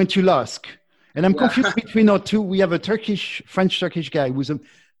he went to Lask, and I'm confused between our two. We have a French-Turkish guy who's a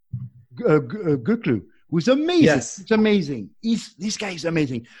Göklu, who's amazing. Yes. It's amazing. This guy is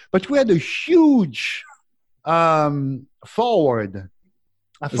amazing. But we had a huge forward.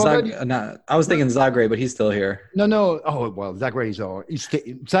 I was thinking Zagreb, but he's still here. No. Oh well,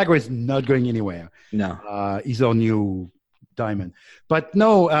 Zagreb is not going anywhere. No, he's our new diamond. But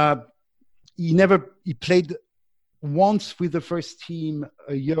no, he played once with the first team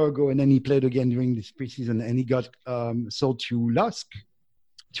a year ago, and then he played again during this preseason, and he got sold to Lask,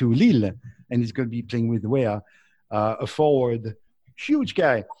 to Lille, and he's going to be playing with Wea, a forward, huge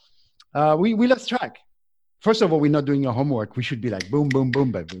guy. We lost track. First of all, we're not doing our homework. We should be like boom, boom,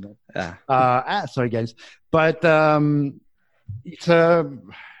 boom, but you know. Sorry, guys, but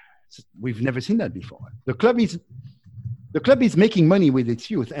we've never seen that before. The club is making money with its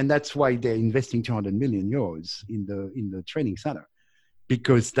youth, and that's why they're investing 200 million euros in the training center,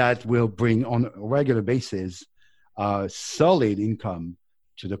 because that will bring on a regular basis solid income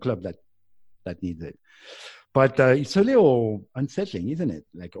to the club that needs it. But it's a little unsettling, isn't it?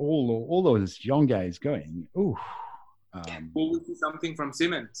 Like all those young guys going. Ooh. Will we see something from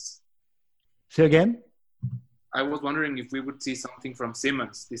Simmons? Say again? I was wondering if we would see something from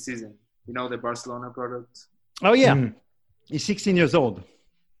Simmons this season. You know, the Barcelona product. Oh yeah, He's 16 years old.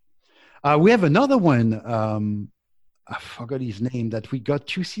 We have another one. I forgot his name that we got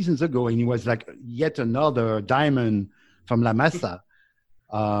 2 seasons ago, and he was like yet another diamond from La Masa.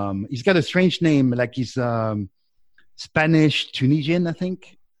 He's got a strange name, like he's Spanish Tunisian, I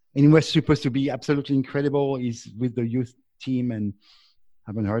think, and he was supposed to be absolutely incredible. He's with the youth team, and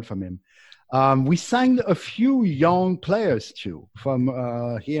haven't heard from him. We signed a few young players too from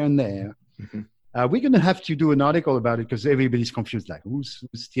here and there. Mm-hmm. We're going to have to do an article about it because everybody's confused. Like, who's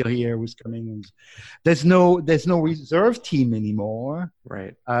still here? Who's coming? There's no reserve team anymore.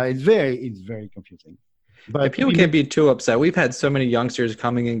 Right. It's very confusing. But people can't be too upset. We've had so many youngsters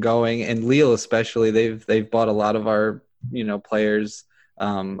coming and going, and Lille especially. They've bought a lot of our players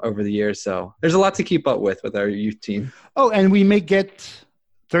over the years. So there's a lot to keep up with our youth team. Oh, and we may get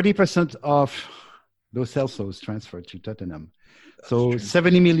 30% of those Celsos transferred to Tottenham. So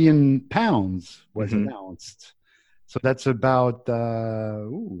 70 million pounds was announced. So that's about the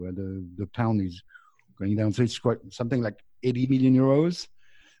pound is going down. So it's quite something like 80 million euros.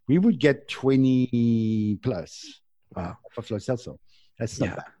 We would get 20 plus. Wow. For Lo Celso. That's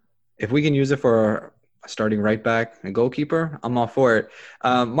not bad. If we can use it for a starting right back and goalkeeper, I'm all for it.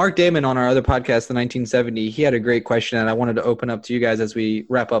 Mark Damon on our other podcast, The 1970, he had a great question, and I wanted to open up to you guys as we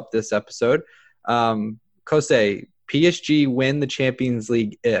wrap up this episode. Kosei, PSG win the Champions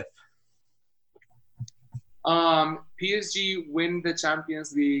League if? PSG win the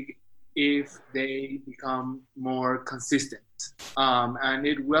Champions League if they become more consistent. And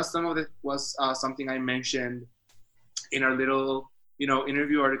it was something I mentioned in our little,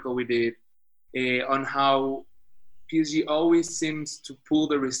 interview article we did on how PSG always seems to pull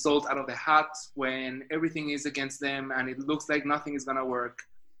the result out of the hat when everything is against them and it looks like nothing is going to work.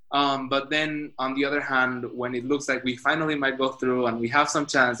 But then on the other hand, when it looks like we finally might go through and we have some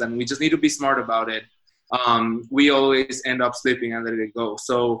chance and we just need to be smart about it, we always end up slipping and letting it go.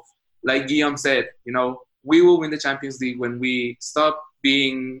 So like Guillaume said, we will win the Champions League when we stop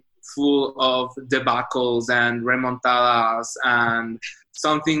being full of debacles and remontadas and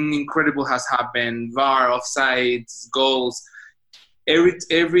something incredible has happened, VAR, offsides, goals.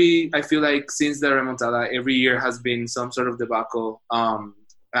 I feel like since the remontada, every year has been some sort of debacle.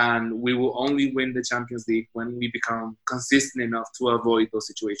 And we will only win the Champions League when we become consistent enough to avoid those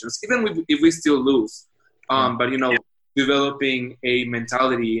situations, even if we still lose. But, developing a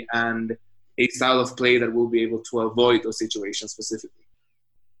mentality and a style of play that will be able to avoid those situations specifically.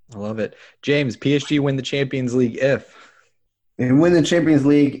 I love it. James, PSG win the Champions League if? They win the Champions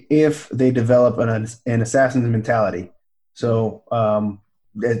League if they develop an assassin's mentality. So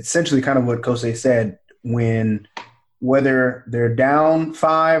essentially kind of what Kosei said, whether they're down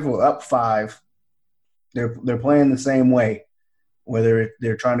 5 or up 5, they're playing the same way, whether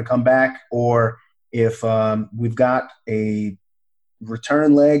they're trying to come back or if we've got a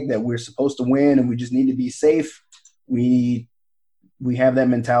return leg that we're supposed to win and we just need to be safe, we have that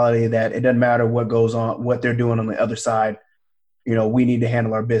mentality that it doesn't matter what goes on, what they're doing on the other side. We need to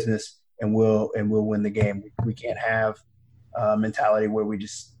handle our business and we'll win the game. We can't have a mentality where we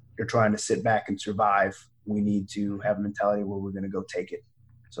just are trying to sit back and survive. We need to have a mentality where we're going to go take it.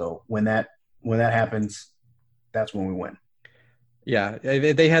 So when that happens, that's when we win. Yeah,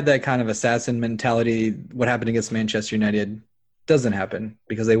 they had that kind of assassin mentality. What happened against Manchester United doesn't happen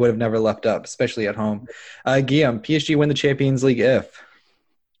because they would have never left up, especially at home. Guillaume, PSG win the Champions League if?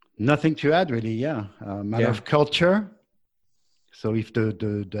 Nothing to add, really. Yeah, matter of culture. So if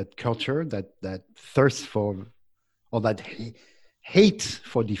that culture, that thirst for, or that hate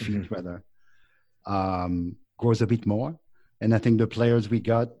for defeat, rather, grows a bit more, and I think the players we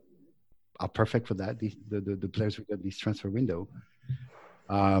got are perfect for that. The players we got this transfer window,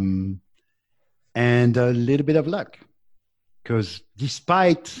 and a little bit of luck, because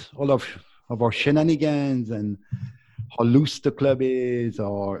despite all of our shenanigans and how loose the club is,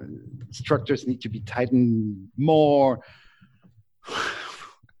 or structures need to be tightened more,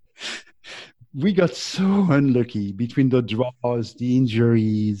 we got so unlucky between the draws, the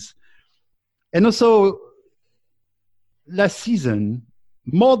injuries, and also last season,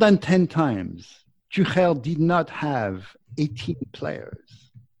 more than 10 times, Tuchel did not have 18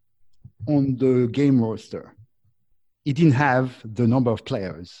 players on the game roster. He didn't have the number of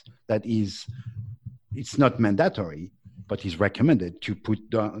players that is, it's not mandatory, but is recommended to put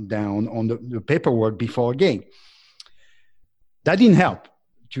down on the paperwork before a game. That didn't help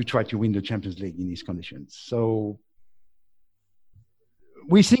to try to win the Champions League in these conditions. So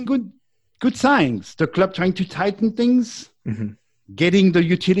we're seeing good signs. The club trying to tighten things, getting the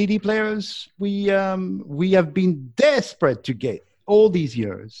utility players we have been desperate to get all these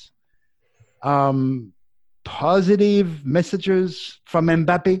years. Positive messages from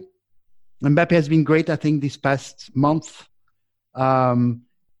Mbappe. Mbappe has been great, I think, this past month.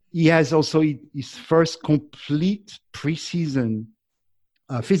 He has also his first complete preseason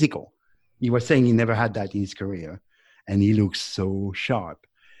physical. He was saying he never had that in his career, and he looks so sharp.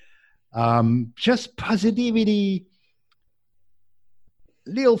 Just positivity,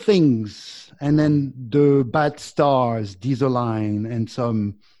 little things, and then the bad stars disalign, and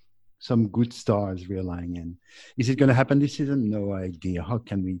some good stars realign. And is it going to happen this season? No idea. How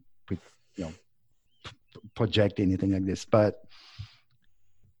can we project anything like this? But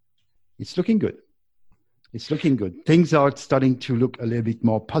it's looking good. It's looking good. Things are starting to look a little bit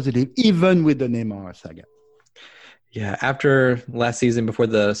more positive, even with the Neymar saga. Yeah, after last season, before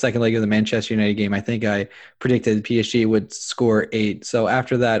the second leg of the Manchester United game, I think I predicted PSG would score 8. So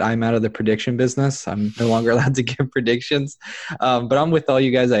after that, I'm out of the prediction business. I'm no longer allowed to give predictions. But I'm with all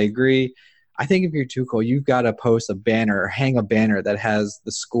you guys. I agree. I think if you're Tuchel, you've got to post a banner or hang a banner that has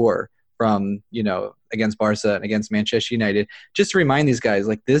the score from, against Barca and against Manchester United, just to remind these guys,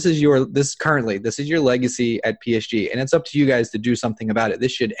 like, this is your legacy at PSG, and it's up to you guys to do something about it.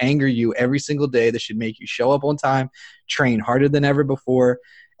 This should anger you every single day. This should make you show up on time, train harder than ever before,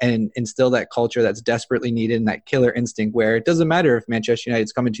 and instill that culture that's desperately needed, and that killer instinct where it doesn't matter if Manchester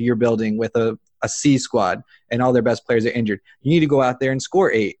United's coming to your building with a C squad and all their best players are injured. You need to go out there and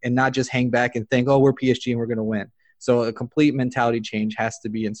score 8 and not just hang back and think, oh, we're PSG and we're going to win. So a complete mentality change has to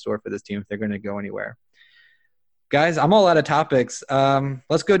be in store for this team if they're going to go anywhere. Guys, I'm all out of topics.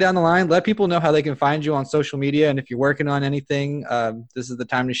 Let's go down the line. Let people know how they can find you on social media. And if you're working on anything, this is the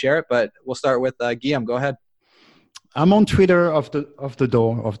time to share it. But we'll start with Guillaume. Go ahead. I'm on Twitter off the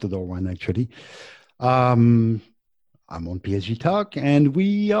door one, actually. I'm on PSG Talk, and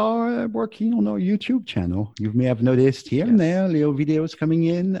we are working on our YouTube channel. You may have noticed here and there little videos coming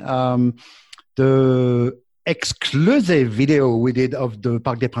in. The exclusive video we did of the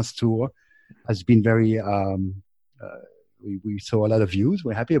Parc des Princes tour has been very we saw a lot of views.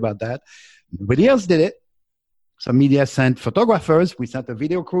 We're happy about that. Nobody else did it. Some media sent photographers. We sent a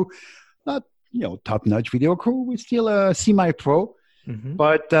video crew, not top-notch video crew. We're still a semi-pro,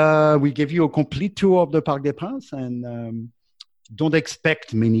 but we give you a complete tour of the Parc des Princes, and don't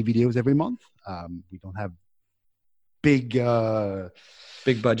expect many videos every month. We don't have big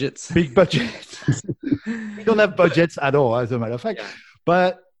budgets. Big budgets. We don't have budgets at all, as a matter of fact. Yeah.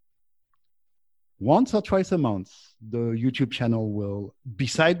 But once or twice a month, the YouTube channel will,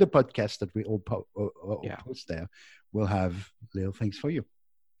 beside the podcast that we all post there, we'll have little things for you.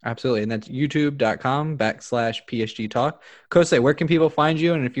 Absolutely. And that's youtube.com/PSG Talk. Kosei, where can people find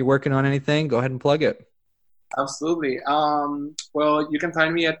you? And if you're working on anything, go ahead and plug it. Absolutely. Well, you can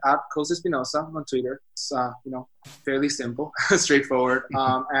find me at Kosei Espinosa on Twitter. It's, fairly simple, straightforward,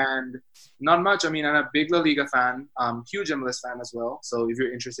 and not much. I mean, I'm a big La Liga fan, huge MLS fan as well. So if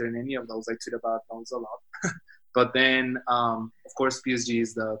you're interested in any of those, I tweet about those a lot. But then, of course, PSG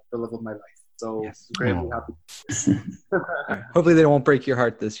is the love of my life. So incredibly happy. Hopefully they won't break your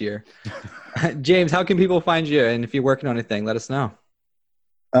heart this year. James, how can people find you? And if you're working on anything, let us know.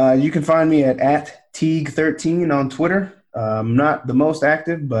 You can find me at Teague13 on Twitter. I'm not the most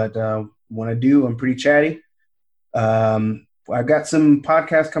active, but when I do, I'm pretty chatty. I've got some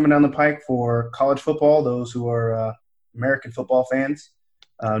podcasts coming down the pike for college football, those who are American football fans,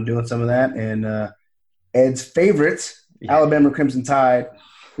 doing some of that. And Ed's favorites, Alabama Crimson Tide,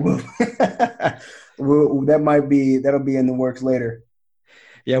 that'll be in the works later.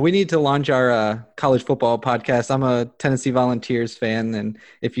 Yeah, we need to launch our college football podcast. I'm a Tennessee Volunteers fan, and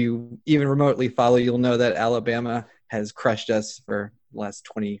if you even remotely follow, you'll know that Alabama has crushed us for the last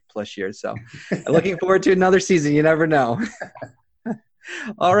 20-plus years. So looking forward to another season. You never know.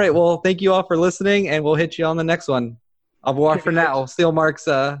 All right, well, thank you all for listening, and we'll hit you on the next one. Au revoir for now. Steal Mark's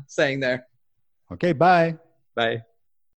saying there. Okay, bye. Bye.